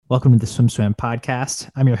Welcome to the Swim Swam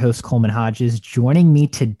podcast. I'm your host, Coleman Hodges. Joining me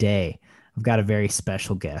today, I've got a very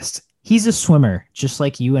special guest. He's a swimmer, just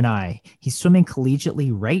like you and I. He's swimming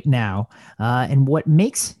collegiately right now. And what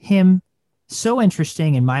makes him so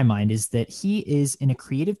interesting in my mind is that he is in a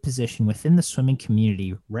creative position within the swimming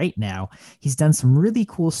community right now. He's done some really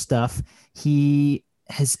cool stuff. He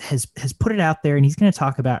has put it out there, and he's going to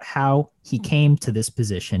talk about how he came to this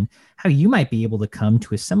position, how you might be able to come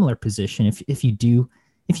to a similar position if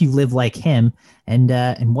you live like him,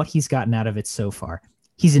 and what he's gotten out of it so far.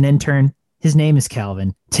 He's an intern. His name is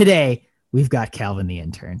Calvin. Today, we've got Calvin the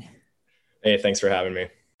intern. Hey, thanks for having me.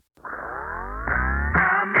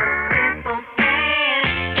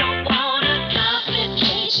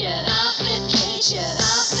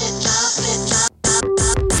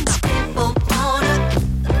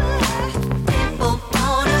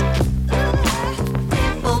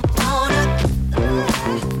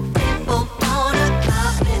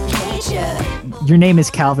 Your name is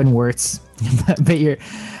Calvin Werts,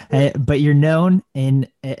 but you're known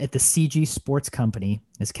at the CG Sports Company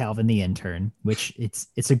as Calvin the intern, which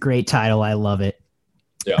it's a great title. I love it.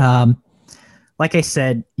 Yeah. Like I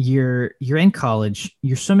said, you're in college,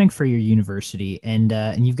 you're swimming for your university, and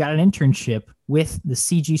you've got an internship with the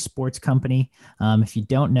CG Sports Company. If you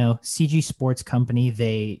don't know, CG Sports Company,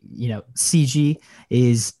 CG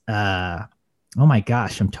is oh my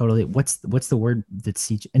gosh, what's the word that's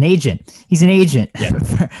an agent. He's an agent.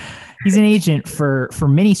 Yeah. He's an agent for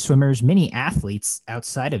many swimmers, many athletes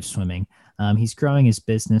outside of swimming. He's growing his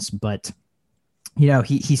business, but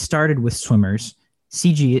he started with swimmers.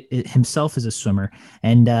 CG himself is a swimmer,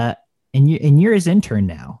 and you're his intern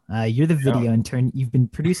now. You're the video intern. You've been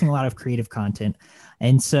producing a lot of creative content.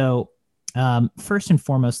 And so first and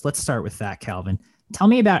foremost, let's start with that, Calvin. Tell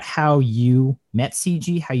me about how you met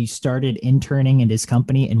CG, how you started interning in his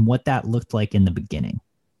company, and what that looked like in the beginning.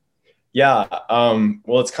 Yeah.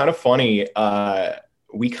 Well, it's kind of funny.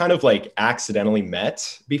 We kind of like accidentally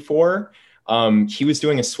met before. He was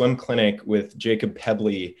doing a swim clinic with Jacob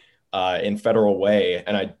Pebley in Federal Way,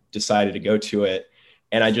 and I decided to go to it.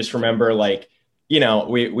 And I just remember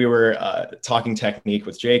we were talking technique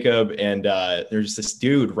with Jacob, and there's this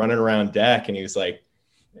dude running around deck, and he was like,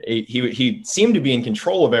 he seemed to be in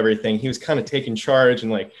control of everything. He was kind of taking charge,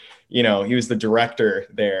 and he was the director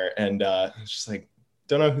there. And I was just like,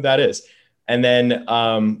 don't know who that is. And then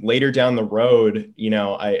later down the road,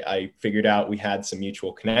 I figured out we had some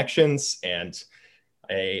mutual connections, and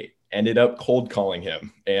I ended up cold calling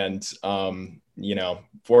him. And,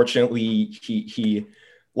 fortunately he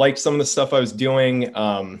liked some of the stuff I was doing.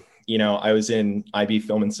 I was in IB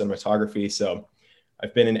film and cinematography, so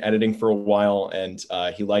I've been in editing for a while, and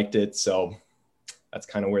he liked it. So that's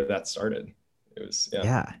kind of where that started. It was,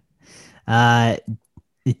 yeah.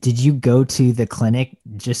 Did you go to the clinic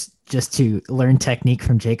just to learn technique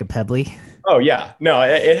from Jacob Pebley? Oh yeah, no,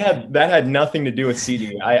 that had nothing to do with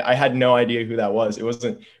CD. I had no idea who that was. It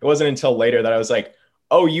wasn't until later that I was like,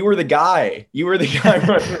 oh, you were the guy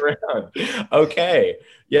running around. Okay.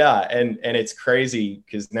 Yeah. And it's crazy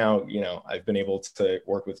because now, I've been able to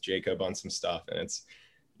work with Jacob on some stuff, and it's,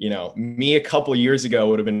 me a couple of years ago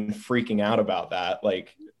would have been freaking out about that.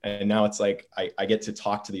 And now it's like, I get to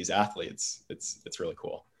talk to these athletes. It's really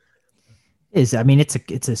cool. It's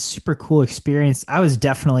a super cool experience. I was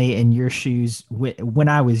definitely in your shoes when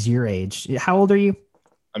I was your age. How old are you?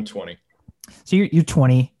 I'm 20. So you're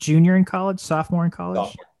 20, junior in college, sophomore in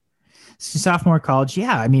college? Sophomore in college.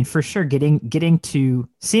 Yeah. For sure. Getting to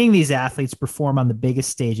seeing these athletes perform on the biggest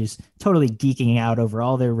stages, totally geeking out over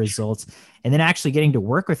all their results, and then actually getting to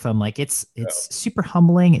work with them. It's super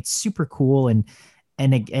humbling. It's super cool. And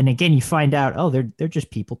again, you find out, oh, they're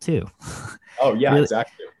just people too. Oh yeah, really,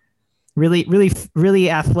 exactly. Really, really, really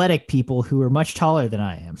athletic people who are much taller than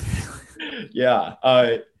I am. Yeah.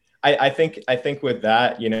 I think with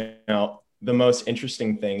that, the most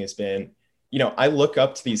interesting thing has been, I look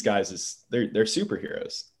up to these guys as they're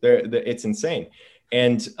superheroes. It's insane.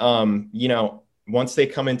 And, once they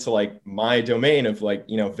come into my domain of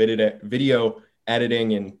video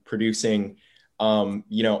editing and producing, I'm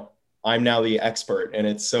now the expert, and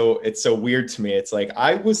it's so weird to me. It's like,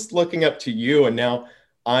 I was looking up to you, and now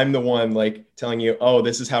I'm the one telling you, oh,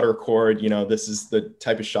 this is how to record, this is the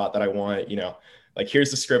type of shot that I want, here's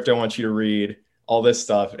the script I want you to read, all this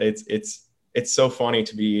stuff. It's so funny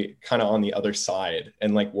to be kind of on the other side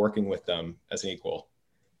and working with them as an equal.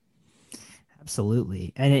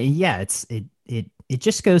 Absolutely. And it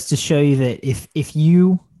just goes to show you that if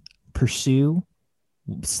you pursue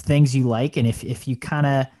things you like, and if you kind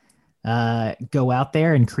of go out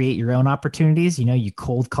there and create your own opportunities. You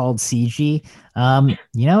cold called CG.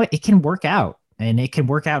 It can work out. and it can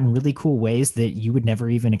work out in really cool ways that you would never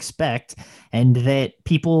even expect. And that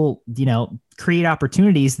people, create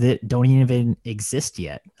opportunities that don't even exist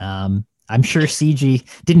yet. I'm sure CG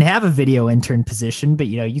didn't have a video intern position, but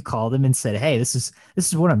you called him and said, "Hey, this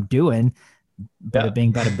is what I'm doing." Yeah. Bada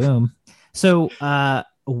bing, bada boom. So,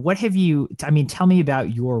 what have you? I mean, tell me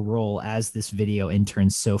about your role as this video intern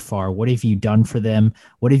so far. What have you done for them?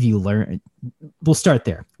 What have you learned? We'll start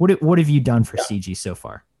there. What have you done for Yeah. CG so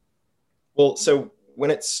far? Well, so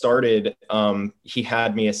when it started, he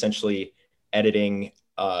had me essentially editing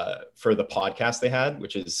for the podcast they had,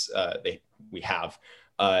 which is we have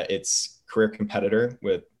it's Career Competitor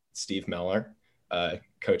with Steve Meller,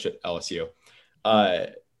 coach at LSU. Uh,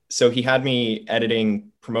 so he had me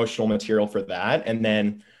editing promotional material for that, and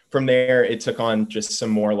then from there it took on just some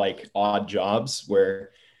more like odd jobs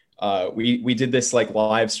where we did this like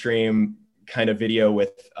live stream kind of video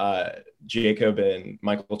with Jacob and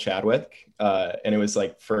Michael Chadwick, and it was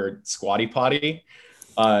like for Squatty Potty,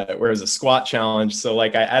 where it was a squat challenge. So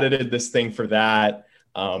like I edited this thing for that,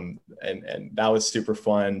 and that was super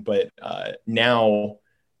fun. But now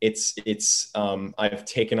it's I've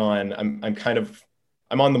taken on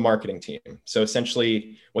I'm on the marketing team. So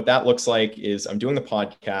essentially, what that looks like is I'm doing the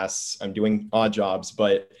podcasts, I'm doing odd jobs,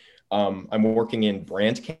 but I'm working in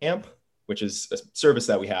Brand Camp, which is a service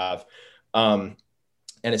that we have. And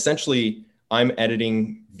essentially, I'm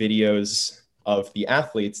editing videos of the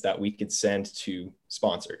athletes that we could send to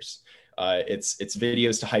sponsors. It's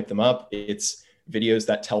videos to hype them up. It's videos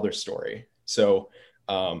that tell their story. So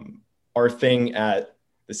our thing at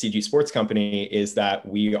the CG Sports Company is that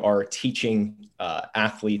we are teaching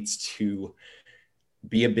athletes to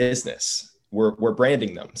be a business. We're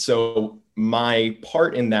branding them. So my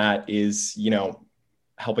part in that is,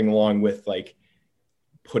 helping along with like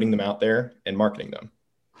putting them out there and marketing them.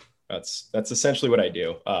 That's essentially what I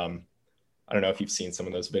do. I don't know if you've seen some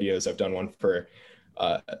of those videos. I've done one for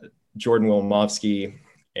Jordan Wilimovsky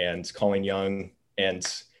and Colin Young, and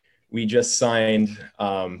we just signed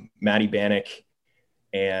Maddie Bannock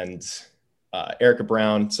and Erica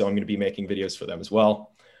Brown. So I'm going to be making videos for them as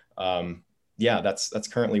well. Yeah, that's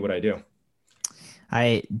currently what I do.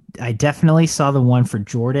 I definitely saw the one for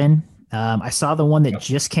Jordan. I saw the one that Yep.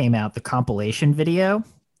 just came out, the compilation video.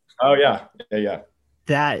 Oh yeah, yeah.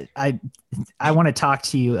 That I want to talk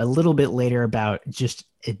to you a little bit later about just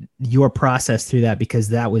your process through that, because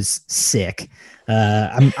that was sick.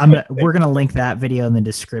 We're gonna link that video in the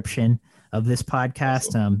description of this podcast.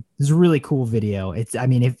 Awesome. It's a really cool video. I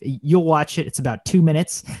mean, if you'll watch it, it's about 2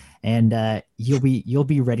 minutes, and you'll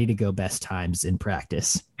be ready to go best times in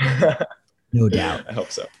practice, no doubt. I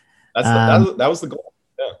hope so. That was the goal.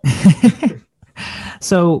 Yeah.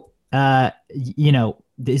 So,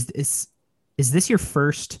 is this your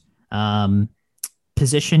first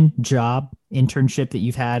position, job, internship that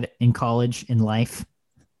you've had in college, in life?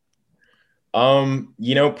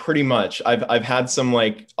 Pretty much. I've had some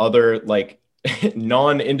like other like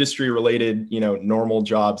non-industry related, normal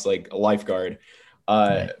jobs like a lifeguard.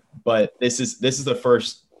 Right. But this is the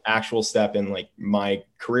first actual step in like my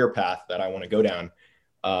career path that I want to go down.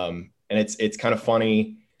 And it's kind of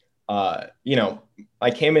funny. I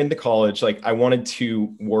came into college, like I wanted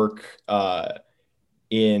to work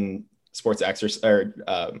in sports exercise or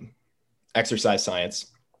exercise science,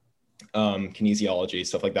 kinesiology,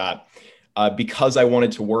 stuff like that, because I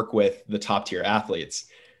wanted to work with the top tier athletes.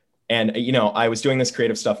 And, I was doing this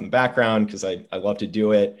creative stuff in the background because I love to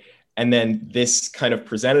do it. And then this kind of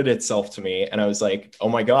presented itself to me. And I was like, oh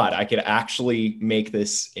my God, I could actually make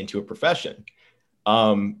this into a profession.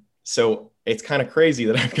 So it's kind of crazy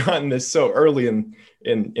that I've gotten this so early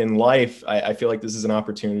in life. I feel like this is an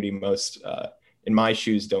opportunity most in my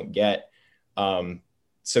shoes don't get.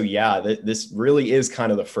 So yeah, this really is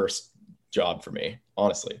kind of the first job for me,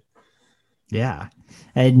 honestly. Yeah.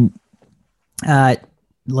 And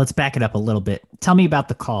let's back it up a little bit. Tell me about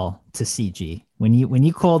the call to CG. When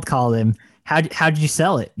you cold called him, how did you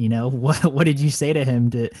sell it? What did you say to him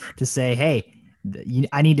to say, hey,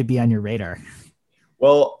 I need to be on your radar?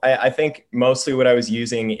 Well, I think mostly what I was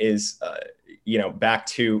using is, back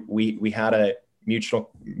to we had a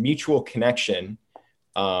mutual connection,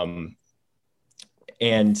 and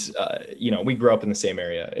we grew up in the same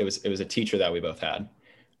area. It was a teacher that we both had,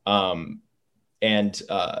 and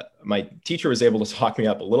my teacher was able to talk me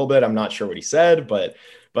up a little bit. I'm not sure what he said, but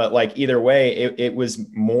like either way, it was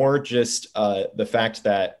more just the fact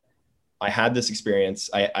that I had this experience.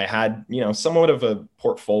 I had somewhat of a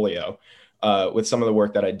portfolio with some of the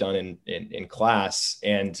work that I'd done in class,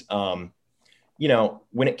 and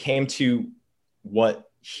when it came to what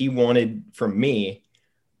he wanted from me,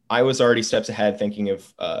 I was already steps ahead thinking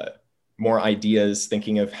of more ideas,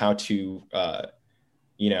 thinking of how to,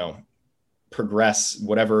 you know, progress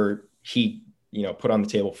whatever he, you know, put on the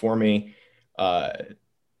table for me. Uh,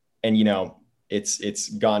 and, you know, it's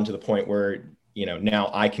gotten to the point where, you know, now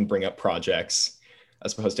I can bring up projects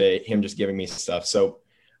as opposed to him just giving me stuff. So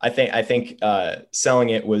I think selling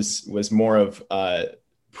it was more of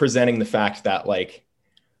presenting the fact that like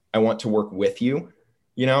I want to work with you.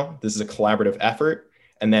 You know, this is a collaborative effort,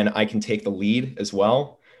 and then I can take the lead as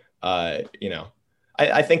well. You know,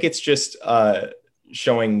 I think it's just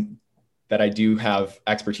showing that I do have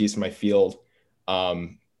expertise in my field.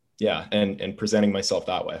 Yeah, and presenting myself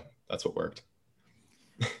that way. That's what worked.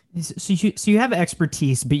 So you have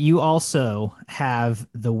expertise, but you also have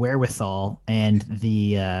the wherewithal and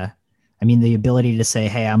I mean, the ability to say,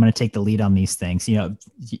 "Hey, I'm going to take the lead on these things." You know,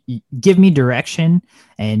 give me direction,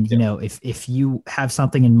 and you Yeah, know, if you have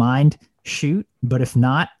something in mind, shoot. But if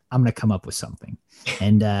not, I'm going to come up with something.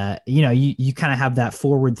 And you know, you kind of have that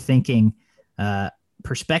forward thinking uh,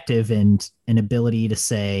 perspective and an ability to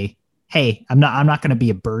say, "Hey, I'm not going to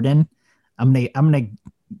be a burden. I'm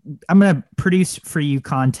gonna produce for you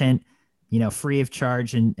content, you know, free of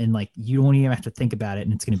charge, and like you don't even have to think about it,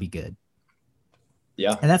 and it's gonna be good."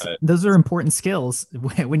 yeah, And those are important skills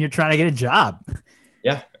when you're trying to get a job.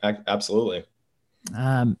 yeah, absolutely.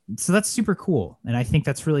 So that's super cool, and I think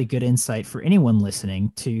that's really good insight for anyone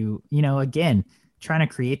listening to, you know, again, trying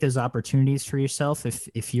to create those opportunities for yourself.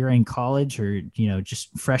 If you're in college or you know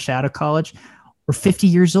just fresh out of college, or 50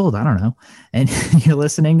 years old, I don't know, and you're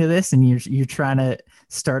listening to this and you're trying to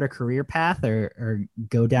start a career path or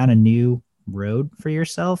go down a new road for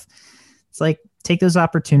yourself, it's like take those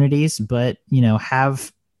opportunities, but you know,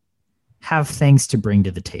 have things to bring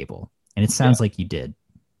to the table. And it Yeah, sounds like you did.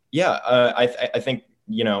 yeah. I think,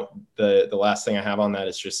 you know, the last thing I have on that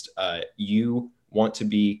is just you want to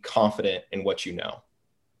be confident in what you know.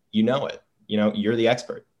 You know it. You know, you're the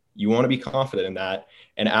expert. You want to be confident in that,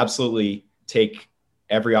 and absolutely take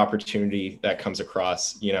every opportunity that comes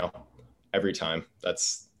across. You know, every time.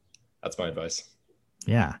 That's my advice.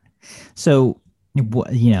 Yeah. So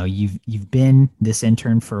you know, you've been this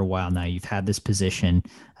intern for a while now. You've had this position.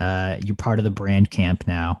 You're part of the brand camp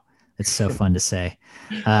now. It's so fun to say.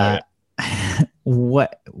 Oh yeah. Uh,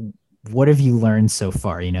 what what have you learned so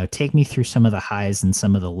far? You know, take me through some of the highs and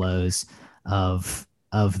some of the lows of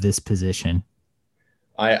this position.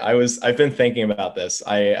 I've been thinking about this.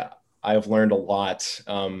 I've learned a lot.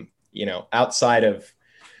 You know, outside of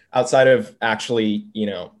actually, you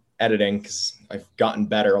know, editing, because I've gotten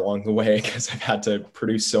better along the way because I've had to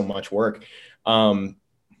produce so much work. Um,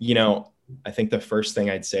 you know, I think the first thing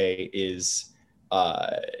I'd say is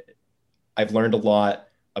uh, I've learned a lot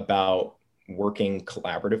about working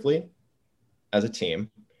collaboratively as a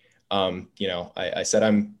team. You know, I said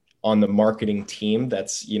I'm on the marketing team.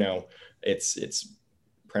 That's, you know, it's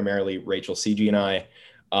primarily Rachel, CG, and I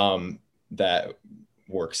that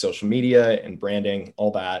work social media and branding,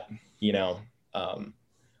 all that. You know, um,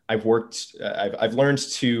 I've learned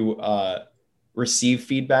to receive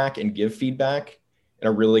feedback and give feedback in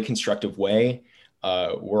a really constructive way.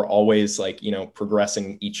 We're always like, you know,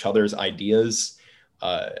 progressing each other's ideas.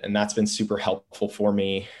 And that's been super helpful for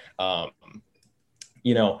me. Um,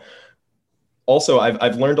 you know, also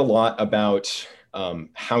I've learned a lot about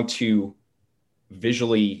how to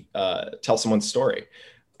visually tell someone's story.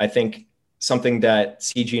 I think something that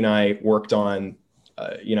CG and I worked on,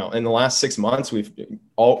 you know, in the last 6 months,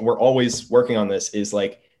 we're always working on this is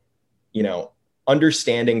like, you know,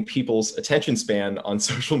 understanding people's attention span on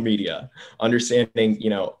social media, understanding, you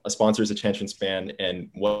know, a sponsor's attention span and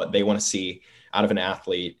what they want to see out of an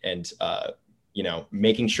athlete, and you know,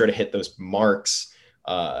 making sure to hit those marks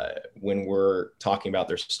when we're talking about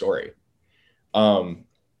their story. Um,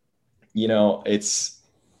 you know, it's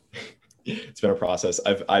been a process.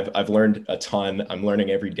 I've learned a ton. I'm learning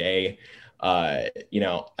every day. You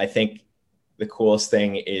know, I think the coolest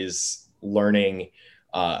thing is learning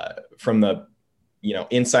from the, you know,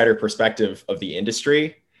 insider perspective of the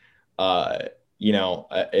industry. Uh, you know,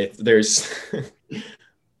 there's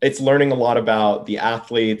it's learning a lot about the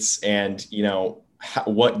athletes and, you know,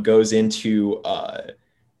 what goes into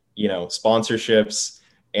you know, sponsorships.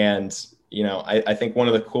 And you know, I think one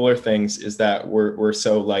of the cooler things is that we're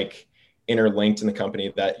so like interlinked in the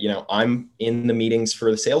company that, you know, I'm in the meetings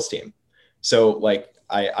for the sales team, so like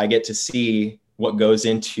I get to see what goes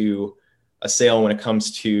into a sale when it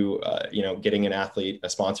comes to you know, getting an athlete a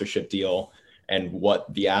sponsorship deal, and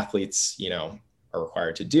what the athletes, you know, are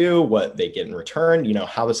required to do, what they get in return, you know,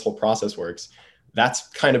 how this whole process works. That's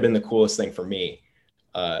kind of been the coolest thing for me,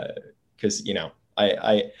 because you know,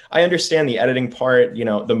 I understand the editing part,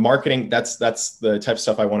 the marketing. That's the type of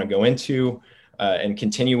stuff I want to go into and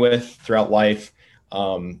continue with throughout life.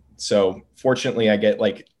 So fortunately, I get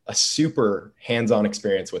like a super hands-on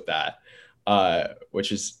experience with that, which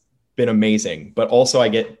has been amazing. But also, I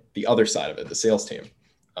get the other side of it, the sales team.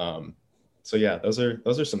 So yeah, those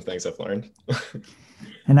are some things I've learned.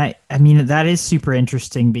 And I mean, that is super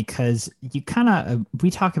interesting because you kind of, we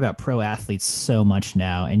talk about pro athletes so much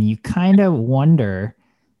now, and you kind of wonder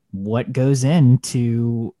what goes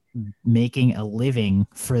into making a living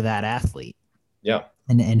for that athlete. Yeah.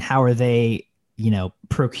 And how are they,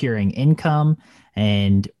 procuring income,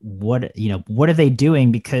 and what are they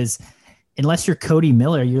doing? Because unless you're Cody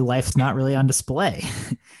Miller, your life's not really on display.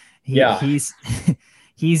 he, Yeah. he's,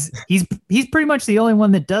 he's pretty much the only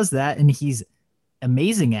one that does that. And he's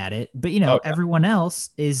amazing at it, but Oh, yeah. everyone else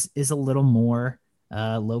is a little more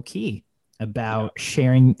low key Yeah. about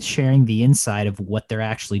sharing the inside of what they're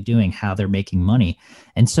actually doing, how they're making money.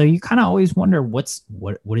 And so you kind of always wonder what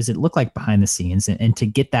does it look like behind the scenes, and to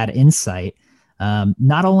get that insight,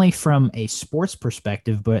 not only from a sports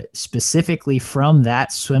perspective, but specifically from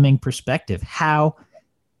that swimming perspective, how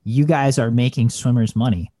you guys are making swimmers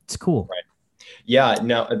money. It's cool. Right. Yeah,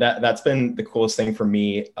 no, that's been the coolest thing for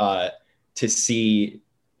me, to see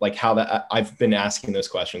like how that I've been asking those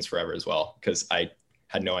questions forever as well, because I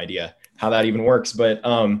had no idea how that even works. But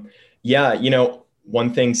yeah,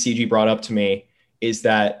 one thing CG brought up to me is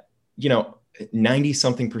that 90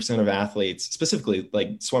 something percent of athletes, specifically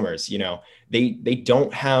like swimmers, they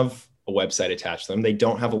don't have a website attached to them. They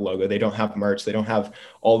don't have a logo. They don't have merch. They don't have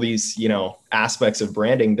all these aspects of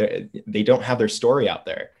branding. They don't have their story out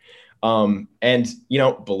there. And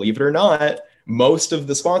believe it or not, most of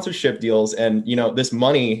the sponsorship deals and this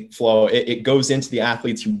money flow, it goes into the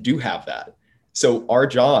athletes who do have that. So our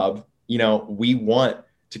job, we want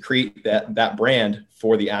to create that brand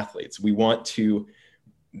for the athletes. We want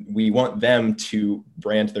them to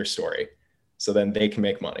brand their story, so then they can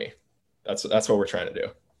make money. That's what we're trying to do.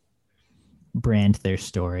 Brand their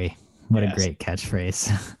story. What Yes. a great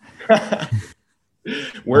catchphrase.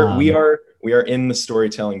 We are in the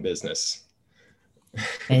storytelling business.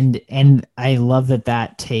 And I love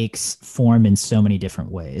that takes form in so many different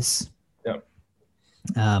ways.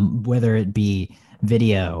 Yeah. Whether it be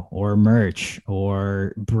video or merch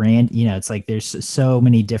or brand, it's like there's so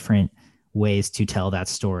many different ways to tell that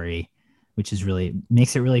story, which is really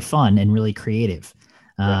makes it really fun and really creative.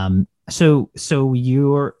 Yeah. So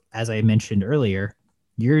you're, as I mentioned earlier,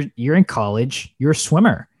 you're in college, you're a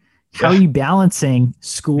swimmer. How are you balancing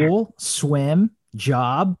school, swim,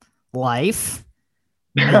 job, life?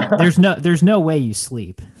 There's no way you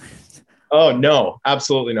sleep. Oh no,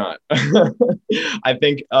 absolutely not. I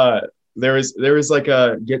think there was like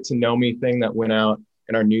a get to know me thing that went out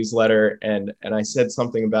in our newsletter, and I said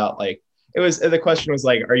something about like the question was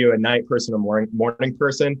like, are you a night person or morning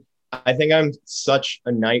person? I think I'm such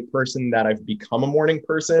a night person that I've become a morning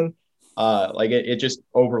person. Like it just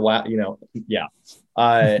overlap, yeah.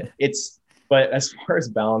 But as far as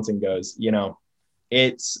balancing goes,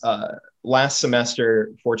 it's last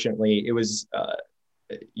semester, fortunately, it was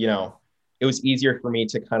it was easier for me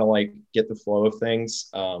to kind of like get the flow of things.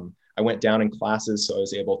 I went down in classes, so I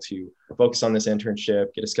was able to focus on this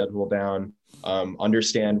internship, get a schedule down,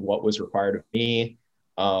 understand what was required of me.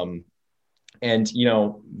 And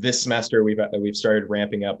this semester we've started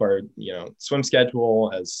ramping up our swim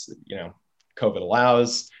schedule as COVID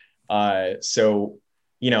allows. So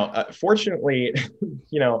fortunately,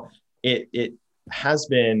 it has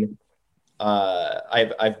been.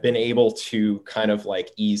 I've been able to kind of like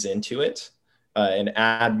ease into it and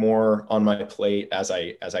add more on my plate as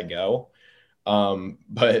I go.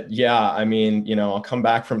 But yeah, I mean, I'll come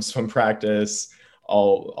back from swim practice,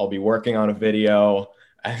 I'll be working on a video,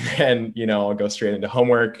 and then I'll go straight into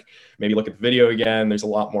homework, maybe look at the video again. There's a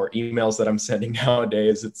lot more emails that I'm sending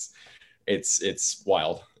nowadays. It's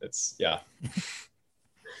wild. It's yeah.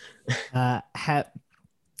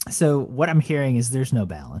 So what I'm hearing is there's no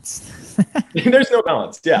balance. There's no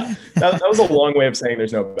balance. Yeah, that was a long way of saying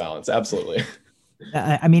there's no balance. Absolutely.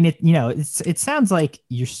 I mean, it sounds like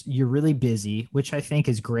you're really busy, which I think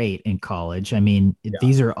is great in college. I mean,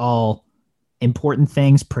 these are all important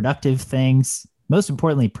things, productive things, most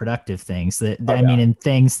importantly, productive things that I mean, and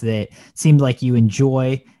things that seem like you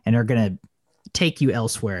enjoy and are going to take you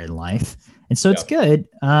elsewhere in life. And so it's good.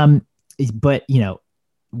 But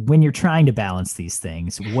when you're trying to balance these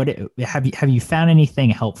things, what have you found anything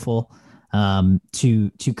helpful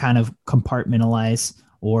to kind of compartmentalize,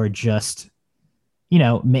 or just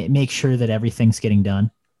make sure that everything's getting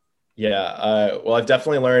done? Yeah, well, I've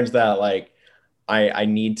definitely learned that like I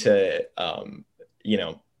need to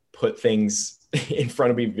put things in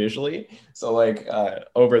front of me visually. So like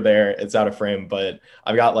over there, it's out of frame, but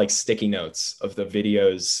I've got like sticky notes of the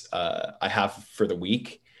videos I have for the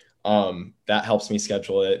week. That helps me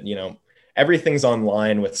schedule it. Everything's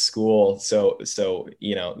online with school. So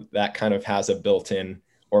that kind of has a built-in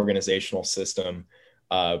organizational system.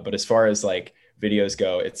 But as far as like videos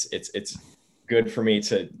go, it's good for me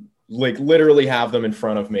to like literally have them in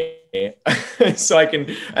front of me so I can,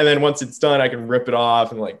 and then once it's done, I can rip it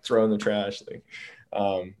off and like throw in the trash. Like,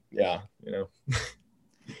 yeah,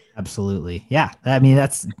 Absolutely. Yeah. I mean,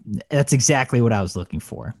 that's exactly what I was looking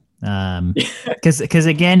for. Because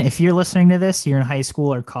again, if you're listening to this, you're in high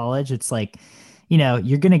school or college, it's like,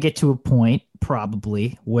 you're going to get to a point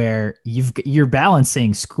probably where you're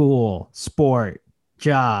balancing school, sport,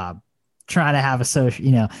 job, trying to have a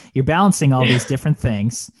social, you're balancing all these different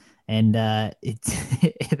things, and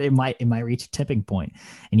it might reach a tipping point,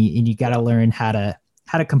 and you got to learn how to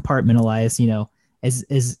compartmentalize,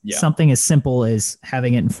 as something as simple as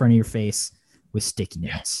having it in front of your face with sticky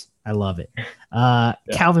notes. I love it.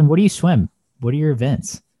 Calvin, what do you swim? What are your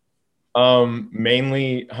events?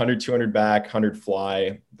 Mainly 100, 200 back, 100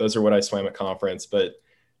 fly. Those are what I swam at conference, but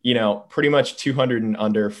pretty much 200 and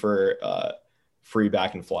under for free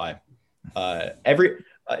back and fly.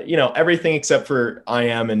 Everything except for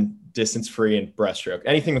IM and distance free and breaststroke.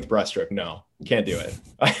 Anything with breaststroke, no, can't do it.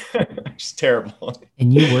 Just terrible.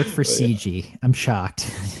 And you work for CG. I'm shocked.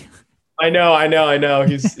 I know.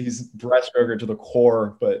 He's breaststroker to the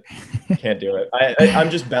core, but can't do it. I'm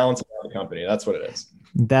just balancing out the company. That's what it is.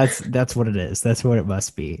 That's what it is. That's what it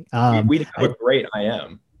must be. We'd have a great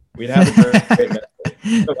IM. We'd have a great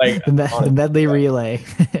medley. Like the medley relay.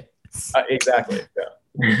 Exactly.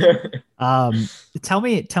 Yeah. Tell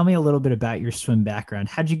me a little bit about your swim background.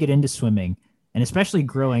 How'd you get into swimming? And especially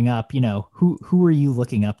growing up, who were you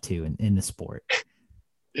looking up to in the sport?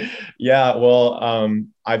 Yeah, well,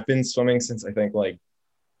 I've been swimming since I think like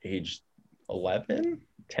age 11,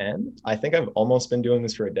 10. I think I've almost been doing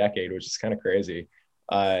this for a decade, which is kind of crazy.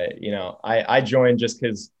 I joined just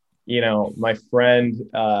because, my friend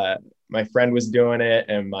was doing it,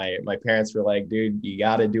 and my parents were like, dude, you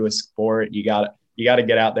got to do a sport. You got to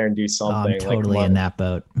get out there and do something. I'm totally in that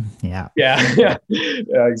boat. Yeah. Yeah,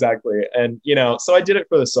 exactly. And, so I did it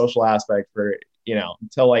for the social aspect for,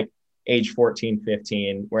 until like age 14,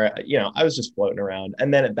 15, where, I was just floating around.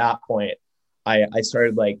 And then at that point, I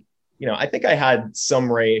started like, I think I had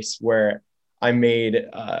some race where I made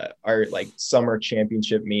our like summer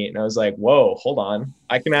championship meet, and I was like, whoa, hold on.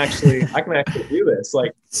 I can actually do this.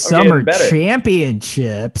 Like summer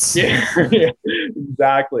championships. Yeah,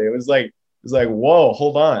 exactly. It was like, whoa,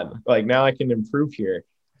 hold on. Like now I can improve here.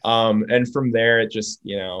 And from there, it just,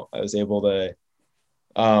 I was able to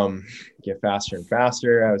get faster and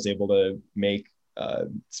faster. I was able to make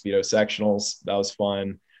Speedo sectionals. That was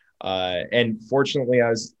fun. And fortunately, I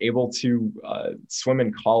was able to swim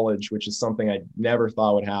in college, which is something I never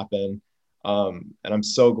thought would happen. And I'm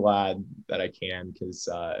so glad that I can, because,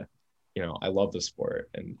 I love the sport.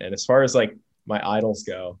 And as far as like my idols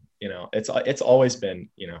go, it's always been,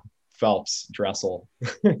 Phelps, Dressel,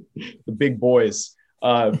 the big boys.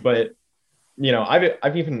 But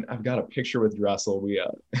I've got a picture with Dressel. We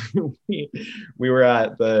were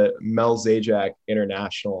at the Mel Zajac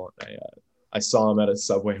International. I saw him at a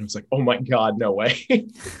Subway and I was like, oh my God, no way.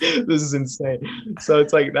 This is insane. So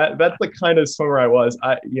it's like that's the kind of swimmer I was.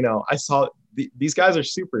 I saw these guys are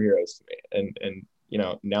superheroes to me,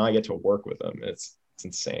 and now I get to work with them. It's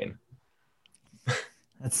insane.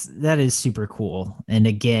 That is super cool. And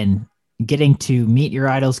again, getting to meet your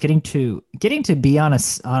idols, getting to be on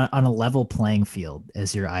a level playing field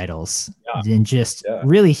as your idols, and just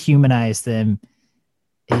really humanize them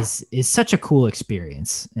is such a cool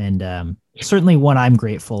experience. And certainly one I'm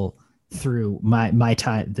grateful through my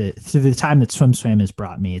time, through the time that SwimSwam has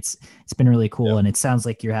brought me. It's been really cool. And it sounds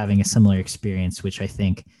like you're having a similar experience, which I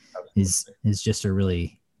think is just a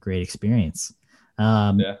really great experience.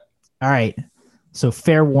 All right. So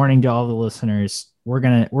fair warning to all the listeners, we're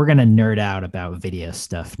gonna nerd out about video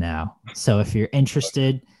stuff now. So if you're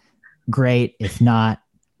interested, great. If not,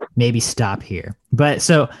 maybe stop here. But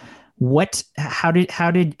so how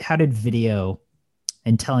did video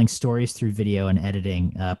and telling stories through video and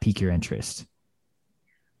editing pique your interest?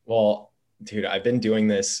 Well, dude, I've been doing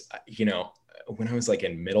this, when I was like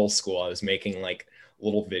in middle school, I was making like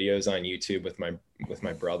little videos on YouTube with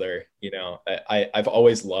my brother. I've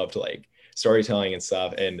always loved like storytelling and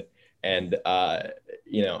stuff. And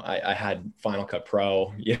I had Final Cut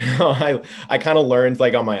Pro, I kind of learned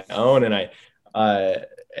like on my own, and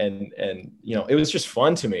it was just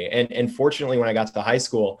fun to me. And fortunately, when I got to high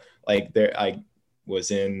school, like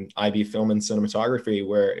was in IB Film and Cinematography,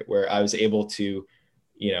 where I was able to,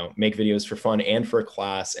 make videos for fun and for a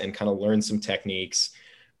class and kind of learn some techniques.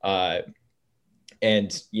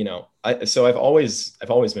 And so I've always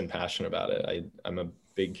been passionate about it. I'm a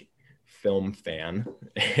big film fan,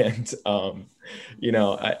 and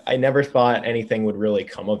I never thought anything would really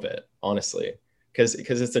come of it, honestly, because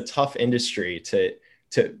it's a tough industry to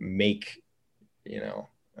make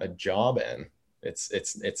a job in. It's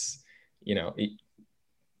it's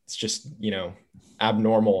just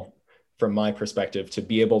abnormal from my perspective to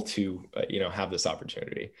be able to have this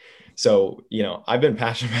opportunity. So I've been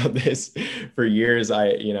passionate about this for years.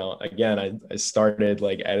 I started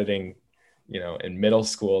like editing in middle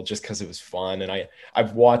school just because it was fun, and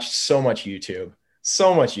I've watched so much YouTube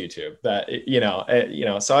that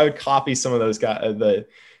so I would copy some of those guys,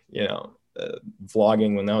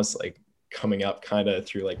 vlogging when that was like coming up kind of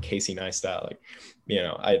through like Casey Neistat. Like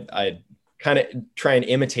I kind of try and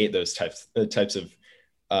imitate those types of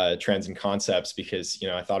trends and concepts because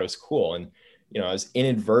I thought it was cool. And I was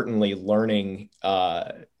inadvertently learning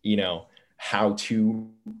how to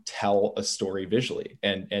tell a story visually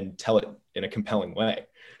and tell it in a compelling way.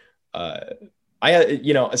 So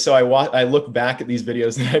I look back at these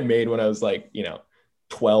videos that I made when I was like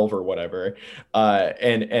 12 or whatever,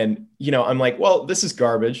 and I'm like, well, this is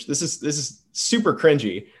garbage, this is super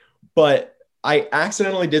cringy, but I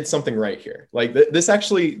accidentally did something right here. Like this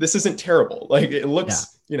isn't terrible. Like it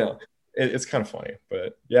looks, it's kind of funny,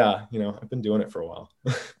 but yeah, I've been doing it for a while.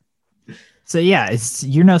 So yeah,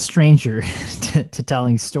 you're no stranger to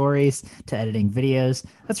telling stories, to editing videos.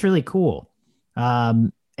 That's really cool.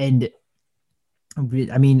 And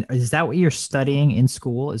I mean, is that what you're studying in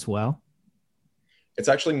school as well? It's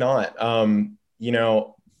actually not.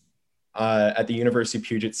 At the University of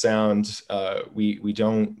Puget Sound, we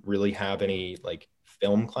don't really have any like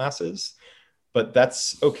film classes, but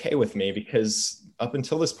that's okay with me because up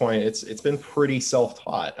until this point, it's been pretty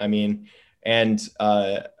self-taught. I mean, and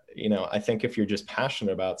I think if you're just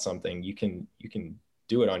passionate about something, you can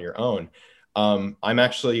do it on your own. I'm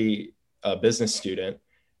actually a business student,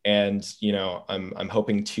 and I'm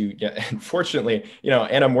hoping to get. Unfortunately,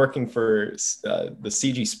 and I'm working for the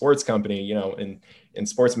CG Sports Company, in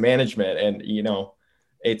sports management, and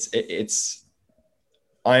it's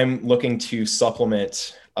I'm looking to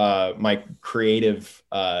supplement my creative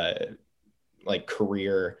like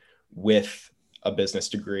career with a business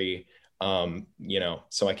degree,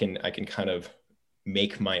 so I can kind of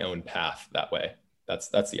make my own path that way. That's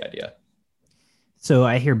the idea. So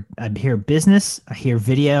I hear business, I hear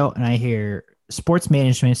video, and I hear sports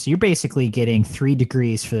management. So you're basically getting 3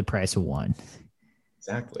 degrees for the price of one.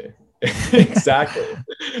 Exactly. Exactly.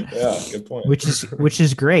 Yeah, good point. Which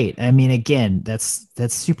is great. I mean, again, that's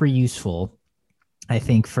super useful, I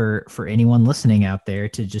think, for anyone listening out there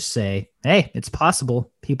to just say, hey, it's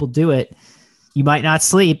possible. People do it. You might not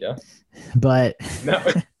sleep, yeah. But no.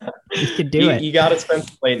 You can do it. You got to spend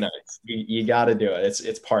some late nights. You got to do it.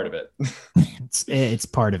 It's part of it. it's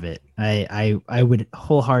part of it. I would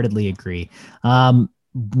wholeheartedly agree.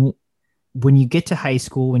 When you get to high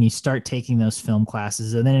school, when you start taking those film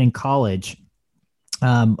classes, and then in college,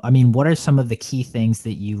 I mean, what are some of the key things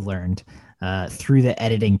that you learned through the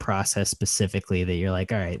editing process specifically that you're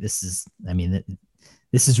like, all right, this is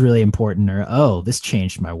really important, or, oh, this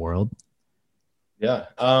changed my world? Yeah.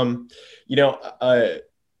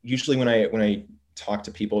 Usually when I talk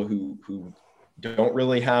to people who don't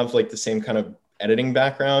really have like the same kind of editing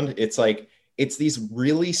background, it's like, it's these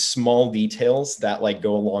really small details that like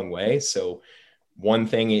go a long way. So one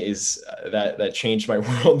thing is that changed my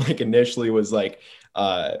world, like initially, was like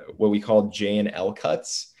what we call J and L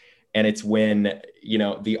cuts. And it's when,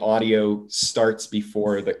 the audio starts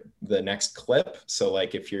before the next clip. So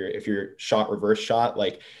like if you're shot, reverse shot,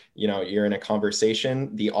 like, you're in a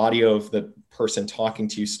conversation, the audio of the person talking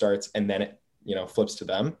to you starts, and then it, flips to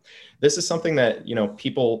them. This is something that,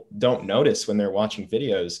 people don't notice when they're watching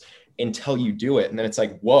videos until you do it. And then it's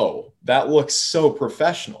like, whoa, that looks so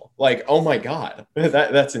professional. Like, oh my God,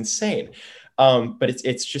 that's insane. But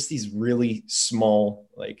it's just these really small,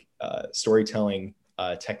 like storytelling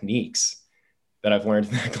techniques that I've learned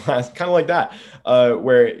in that class, kind of like that,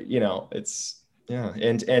 where, it's, yeah.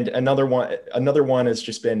 And another one has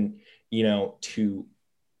just been, to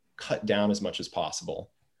cut down as much as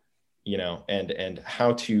possible, and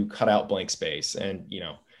how to cut out blank space, and,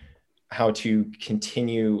 how to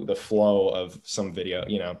continue the flow of some video.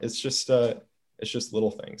 It's just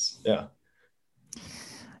little things. Yeah.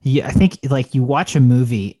 Yeah. I think like you watch a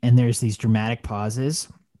movie and there's these dramatic pauses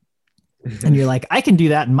and you're like, I can do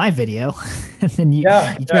that in my video. And then you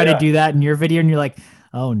try to do that in your video and you're like,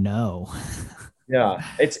 oh no. Yeah,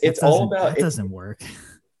 That it's all doesn't about that it's doesn't work.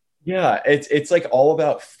 yeah, it's like all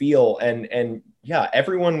about feel and yeah,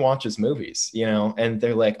 everyone watches movies, and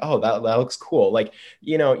they're like, "Oh, that looks cool." Like,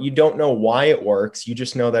 you don't know why it works, you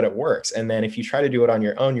just know that it works. And then if you try to do it on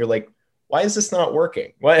your own, you're like, "Why is this not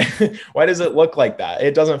working? Why why does it look like that?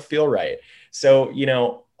 It doesn't feel right." So,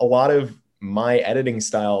 a lot of my editing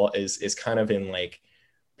style is kind of in like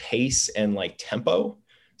pace and like tempo.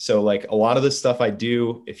 So like a lot of the stuff I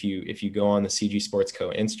do, if you go on the CG Sports Co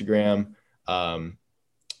Instagram, um,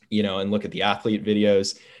 and look at the athlete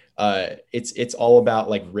videos, it's all about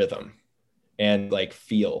like rhythm and like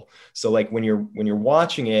feel. So like when you're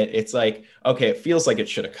watching it, it's like, okay, it feels like it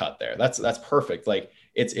should have cut there. That's perfect. Like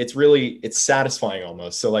it's really it's satisfying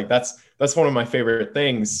almost. So like that's one of my favorite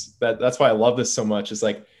things. That's why I love this so much. Is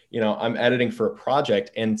like, I'm editing for a project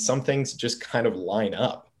and some things just kind of line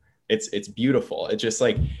up. It's beautiful. It just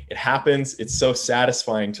like it happens. It's so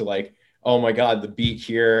satisfying to like, oh my God, the beat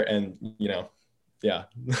here and yeah.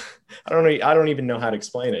 I don't even know how to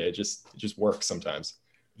explain it. It just works sometimes.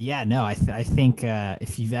 Yeah, no, I think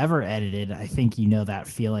if you've ever edited, I think you know that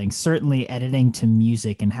feeling. Certainly, editing to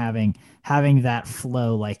music and having that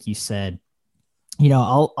flow, like you said.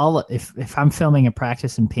 I'll if I'm filming a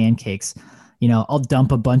practice in pancakes, I'll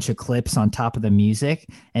dump a bunch of clips on top of the music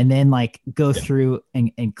and then like go Yeah. through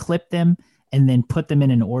and clip them and then put them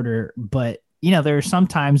in an order. But there are some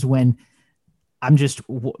times when I'm just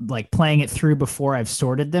like playing it through before I've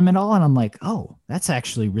sorted them and all, and I'm like, oh, that's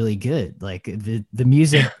actually really good. Like the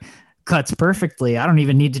music cuts perfectly. I don't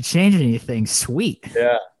even need to change anything. Sweet.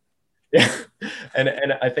 Yeah. Yeah. And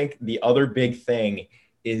I think the other big thing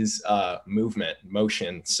is movement,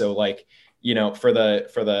 motion. So like, for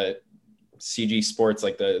the CG Sports,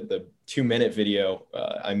 like the 2 minute video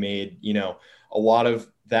I made, a lot of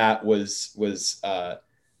that was there's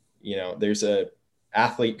a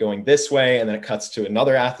athlete going this way and then it cuts to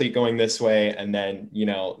another athlete going this way and then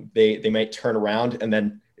they might turn around and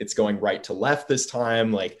then it's going right to left this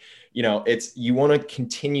time. Like, it's you want to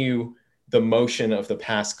continue the motion of the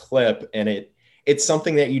past clip, and it's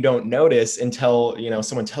something that you don't notice until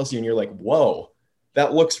someone tells you and you're like, whoa,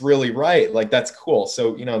 that looks really right, like that's cool.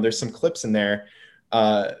 So there's some clips in there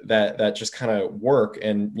that just kind of work.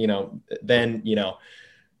 And then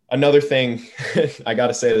another thing, I got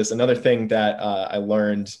to say this, another thing that I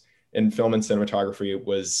learned in film and cinematography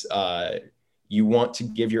was you want to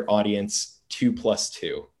give your audience 2 plus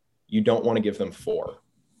 2. You don't want to give them 4.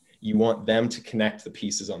 You want them to connect the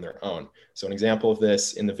pieces on their own. So an example of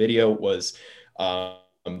this in the video was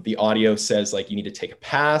the audio says like you need to take a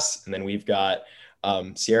pass, and then we've got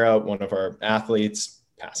Sierra, one of our athletes,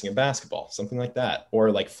 passing a basketball, something like that,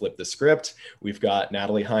 or like flip the script. We've got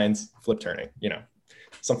Natalie Hines flip turning,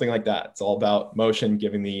 something like that. It's all about motion,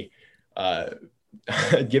 giving the uh,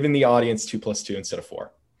 giving the audience 2 plus 2 instead of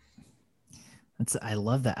 4. I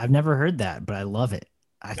love that. I've never heard that, but I love it.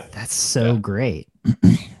 That's so Yeah, great.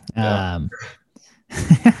 yeah, Um,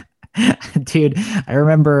 dude, I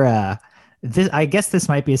remember this. I guess this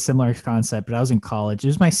might be a similar concept, but I was in college. It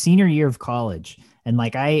was my senior year of college, and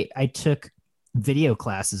like I took video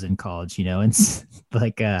classes in college, and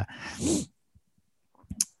like I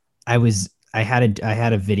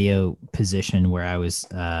had a video position where I was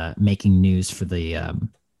making news for the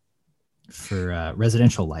for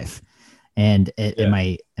residential life and at yeah.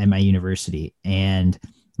 my university. And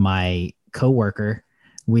my coworker,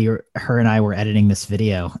 her and I were editing this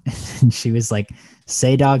video, and she was like,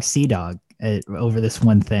 "Say dog, see dog," over this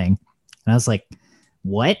one thing, and I was like,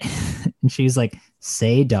 "What?" And she was like,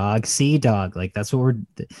 "Say dog, see dog." Like that's what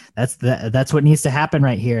needs to happen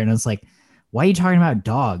right here. And I was like, why are you talking about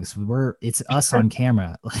dogs? It's us on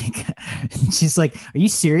camera. Like, she's like, are you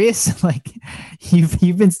serious? Like,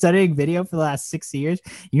 you've been studying video for the last 6 years.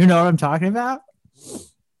 You know what I'm talking about?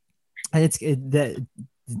 And it's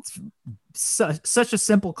such a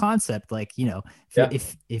simple concept. Like, Yeah.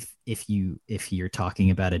 if you're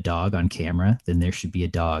talking about a dog on camera, then there should be a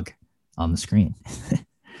dog on the screen.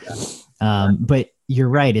 Yeah. But you're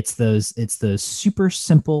right. It's those super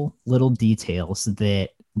simple little details that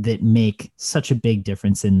make such a big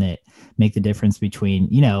difference make the difference between,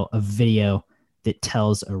 a video that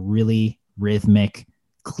tells a really rhythmic,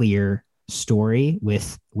 clear story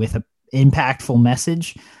with a impactful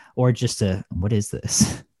message, or just what is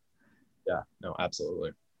this? Yeah. No,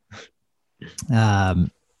 absolutely. Um,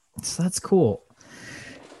 so that's cool.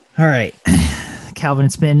 All right. Calvin,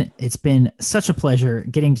 it's been such a pleasure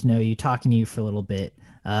getting to know you, talking to you for a little bit,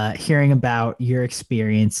 hearing about your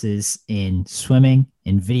experiences in swimming,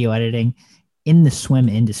 in video editing, in the swim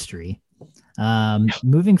industry.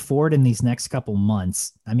 Moving forward in these next couple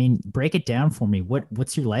months, I mean, break it down for me.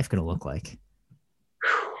 What's your life going to look like?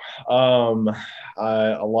 Um,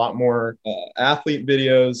 a lot more athlete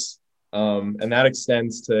videos, and that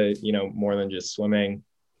extends to more than just swimming.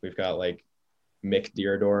 We've got like Mick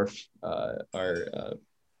Deerdorf, our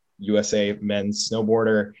USA men's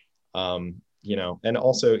snowboarder. And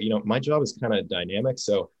also my job is kind of dynamic,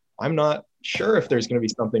 so I'm not sure if there's going to be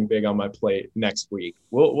something big on my plate next week.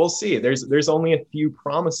 We'll see. There's only a few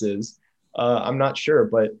promises. I'm not sure,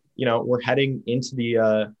 but we're heading into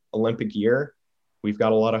the Olympic year. We've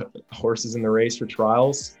got a lot of horses in the race for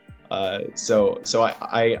trials. So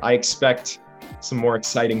I expect some more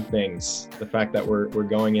exciting things. The fact that we're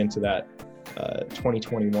going into that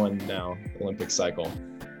 2021 now Olympic cycle.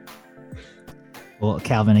 Well,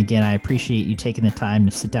 Calvin, again, I appreciate you taking the time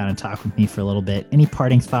to sit down and talk with me for a little bit. Any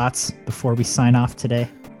parting thoughts before we sign off today?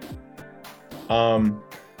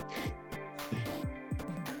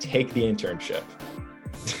 Take the internship.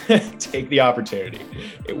 Take the opportunity.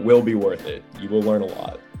 It will be worth it. You will learn a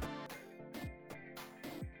lot.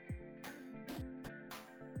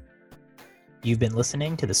 You've been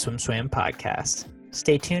listening to the Swim Swam podcast.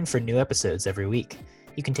 Stay tuned for new episodes every week.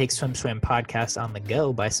 You can take Swim Swam podcast on the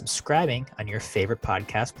go by subscribing on your favorite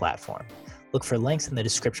podcast platform. Look for links in the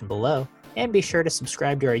description below, and be sure to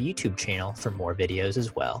subscribe to our YouTube channel for more videos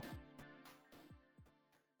as well.